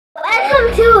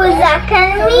Welcome to Zach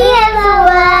and Mia's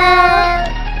world.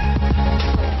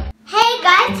 Hey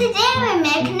guys, today we're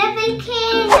making a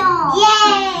volcano.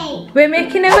 Yay! We're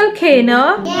making a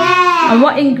volcano? Yeah. And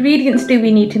what ingredients do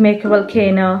we need to make a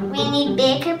volcano? We need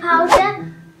baking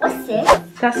powder. What's this?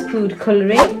 That's food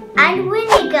colouring. And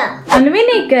vinegar. And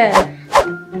vinegar.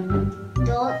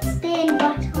 Don't stain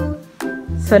bottle.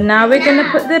 So now we're going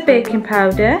to put the baking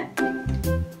powder.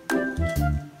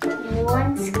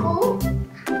 1 scoop.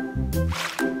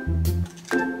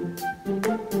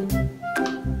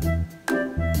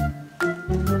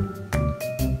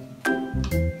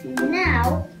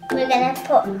 Now we're gonna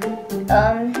put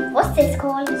what's this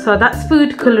called? So that's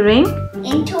food colouring.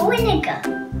 Into vinegar.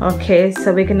 Okay,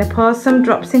 so we're going to pour some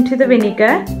drops into the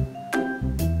vinegar.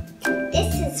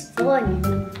 This is fun.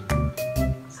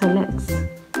 So let's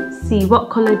see, what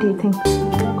colour do you think?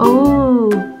 Oh,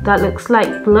 that looks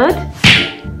like blood.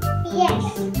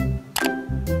 Yes.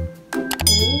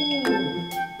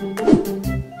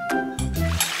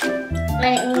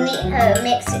 When it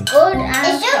makes it good and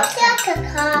it looks like a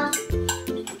car.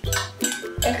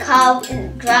 A car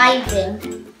driving.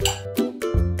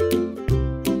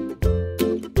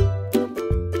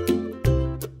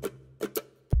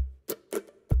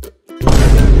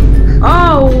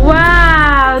 Oh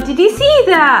wow, did you see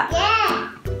that?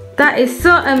 Yeah. That is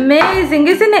so amazing,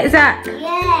 isn't it, Zach?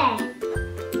 Yeah.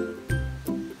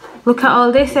 Look at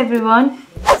all this, everyone.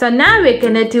 So now we're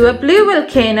gonna do a blue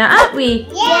volcano, aren't we?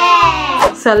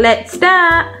 Yeah. So let's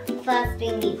start. First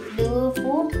we need blue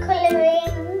food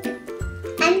colouring.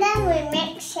 And then we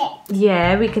mix it.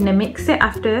 Yeah, we're gonna mix it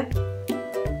after.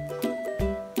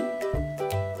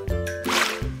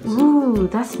 Ooh,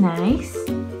 that's nice.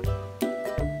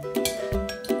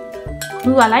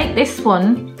 Ooh, I like this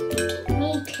one.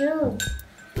 Me too.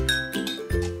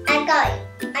 I got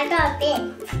a bit.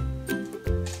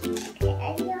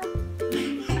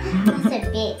 It's a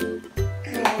bit.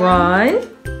 1.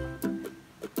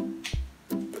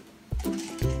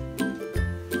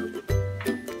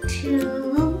 2.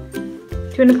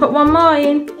 Do you want to put one more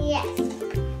in? Yes.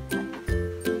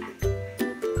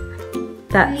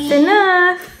 That's 3.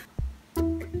 enough.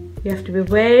 You have to be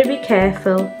very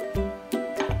careful.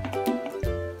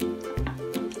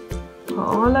 Put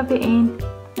all of it in.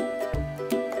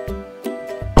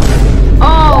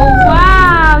 Oh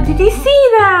wow! Did you see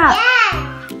that? Yeah.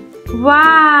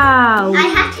 Wow! I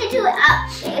had to do it up.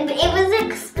 It was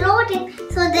exploding,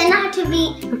 so then I had to be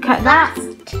Look at that.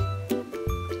 fast.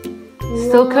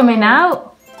 Still coming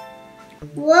out.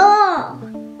 Whoa.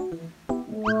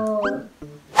 Whoa.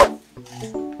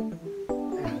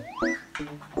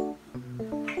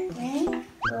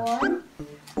 1,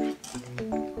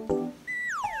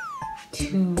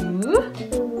 2.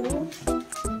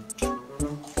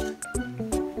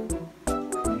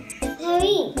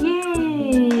 3.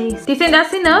 Yay! Do you think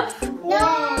that's enough? No.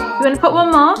 You want to put one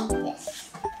more?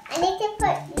 Yes. I need to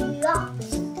put lots.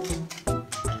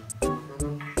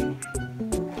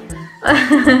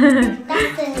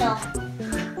 That's enough.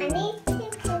 I need to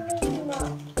put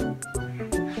more.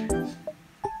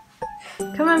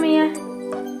 Come on, Mia.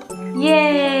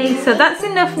 Yay! So that's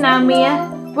enough now, Mia.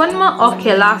 One more?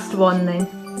 Okay, last one then.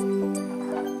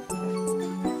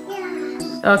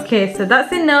 Yeah. Okay, so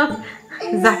that's enough.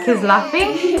 Zach is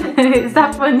laughing. Is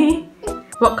that funny?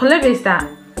 What colour is that?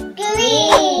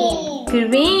 Green.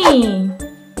 Green.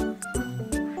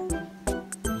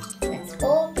 Let's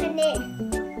open it.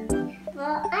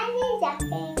 Well, I need a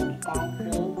pink,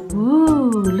 Daddy.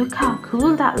 Ooh, look how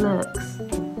cool that looks.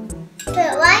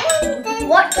 But why is this?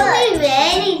 What do we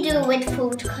really do with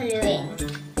food colouring?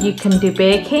 You can do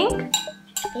baking.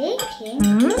 Baking?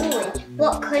 Mhm. Good.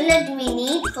 What colour do we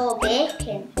need for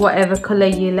baking? Whatever colour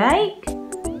you like.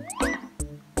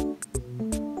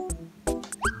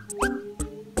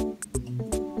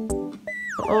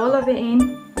 Put all of it in.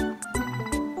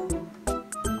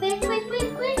 Quick, quick, quick,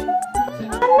 quick.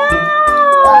 Oh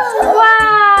no!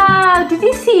 Wow! Did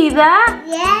you see that?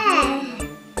 Yeah.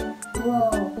 Whoa.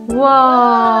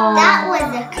 Whoa! That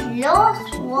was a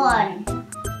close one.